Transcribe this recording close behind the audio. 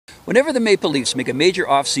Whenever the Maple Leafs make a major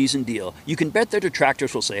off-season deal, you can bet their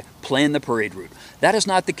detractors will say, plan the parade route. That is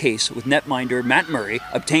not the case with netminder Matt Murray,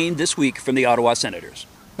 obtained this week from the Ottawa Senators.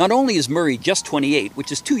 Not only is Murray just 28, which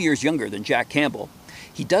is 2 years younger than Jack Campbell,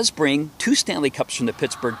 he does bring 2 Stanley Cups from the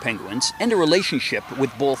Pittsburgh Penguins and a relationship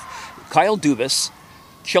with both Kyle Dubas,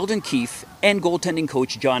 Sheldon Keefe, and goaltending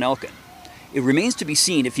coach John Elkin. It remains to be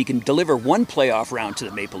seen if he can deliver one playoff round to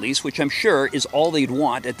the Maple Leafs, which I'm sure is all they'd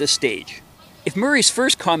want at this stage. If Murray's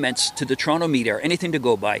first comments to the Toronto media are anything to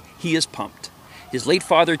go by, he is pumped. His late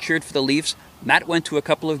father cheered for the Leafs, Matt went to a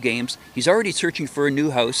couple of games, he's already searching for a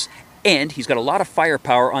new house, and he's got a lot of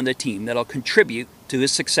firepower on the team that'll contribute to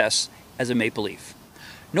his success as a Maple Leaf.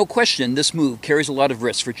 No question, this move carries a lot of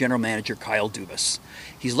risk for general manager Kyle Dubas.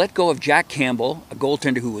 He's let go of Jack Campbell, a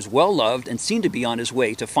goaltender who was well-loved and seemed to be on his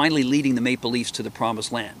way to finally leading the Maple Leafs to the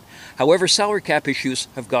promised land. However, salary cap issues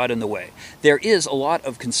have got in the way. There is a lot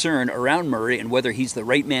of concern around Murray and whether he's the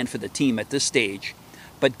right man for the team at this stage.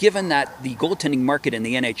 But given that the goaltending market in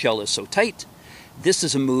the NHL is so tight, this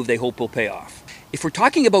is a move they hope will pay off. If we're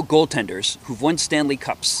talking about goaltenders who've won Stanley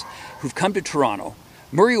Cups, who've come to Toronto,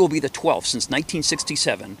 Murray will be the 12th since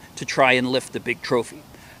 1967 to try and lift the big trophy.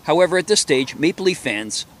 However, at this stage, Maple Leaf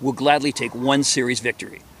fans will gladly take one series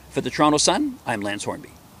victory. For the Toronto Sun, I'm Lance Hornby.